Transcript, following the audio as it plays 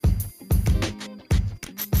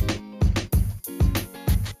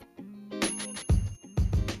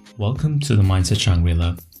Welcome to the Mindset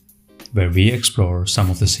Shangri-La, where we explore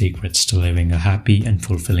some of the secrets to living a happy and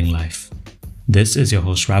fulfilling life. This is your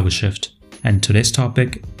host Raghu Shift, and today's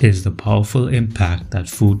topic is the powerful impact that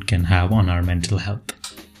food can have on our mental health.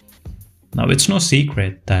 Now, it's no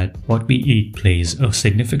secret that what we eat plays a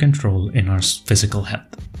significant role in our physical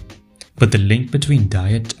health. But the link between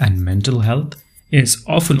diet and mental health is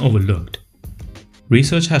often overlooked.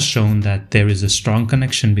 Research has shown that there is a strong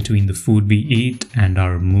connection between the food we eat and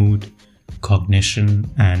our mood, cognition,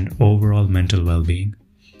 and overall mental well-being.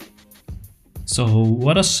 So,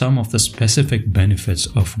 what are some of the specific benefits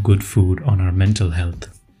of good food on our mental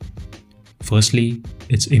health? Firstly,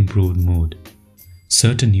 it's improved mood.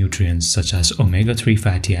 Certain nutrients such as omega-3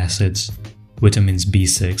 fatty acids, vitamins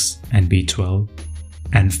B6 and B12,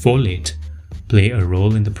 and folate play a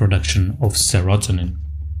role in the production of serotonin,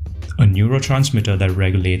 a neurotransmitter that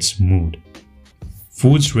regulates mood.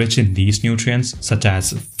 Foods rich in these nutrients, such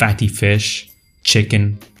as fatty fish,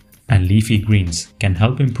 chicken, and leafy greens, can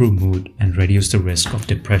help improve mood and reduce the risk of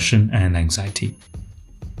depression and anxiety.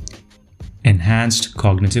 Enhanced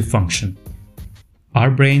cognitive function. Our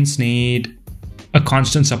brains need a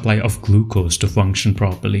constant supply of glucose to function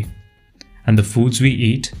properly, and the foods we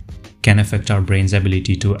eat can affect our brain's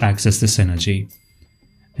ability to access this energy.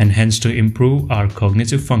 And hence, to improve our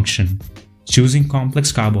cognitive function, choosing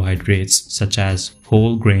complex carbohydrates such as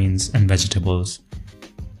whole grains and vegetables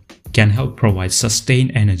can help provide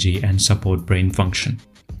sustained energy and support brain function.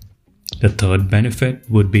 The third benefit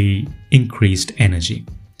would be increased energy.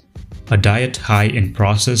 A diet high in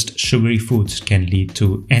processed sugary foods can lead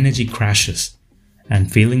to energy crashes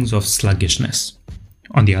and feelings of sluggishness.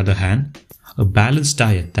 On the other hand, a balanced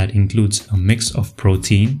diet that includes a mix of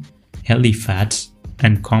protein, healthy fats,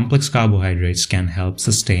 and complex carbohydrates can help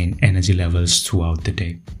sustain energy levels throughout the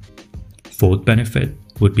day. Fourth benefit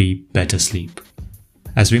would be better sleep.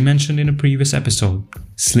 As we mentioned in a previous episode,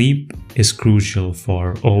 sleep is crucial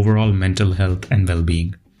for overall mental health and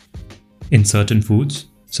well-being. In certain foods,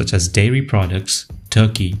 such as dairy products,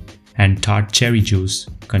 turkey, and tart cherry juice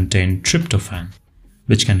contain tryptophan,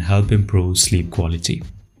 which can help improve sleep quality.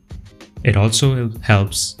 It also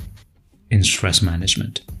helps in stress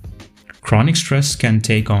management. Chronic stress can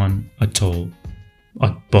take on a toll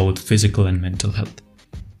on both physical and mental health.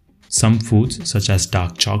 Some foods, such as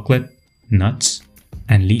dark chocolate, nuts,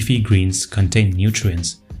 and leafy greens, contain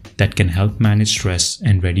nutrients that can help manage stress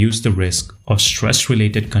and reduce the risk of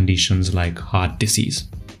stress-related conditions like heart disease.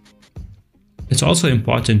 It's also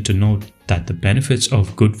important to note that the benefits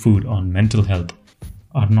of good food on mental health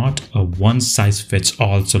are not a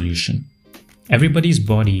one-size-fits-all solution. Everybody's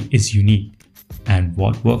body is unique, and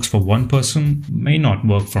what works for one person may not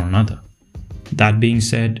work for another. That being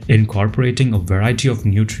said, incorporating a variety of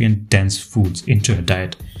nutrient-dense foods into your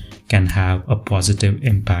diet can have a positive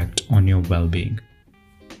impact on your well-being.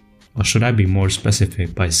 Or should I be more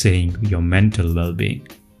specific by saying your mental well-being?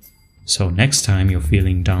 So next time you're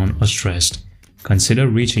feeling down or stressed, consider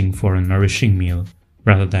reaching for a nourishing meal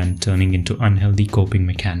rather than turning into unhealthy coping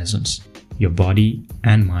mechanisms your body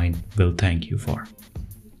and mind will thank you for.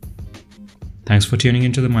 Thanks for tuning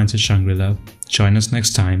into the Mindset Shangri-La. Join us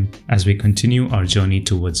next time as we continue our journey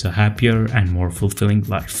towards a happier and more fulfilling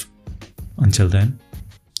life. Until then,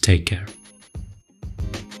 take care.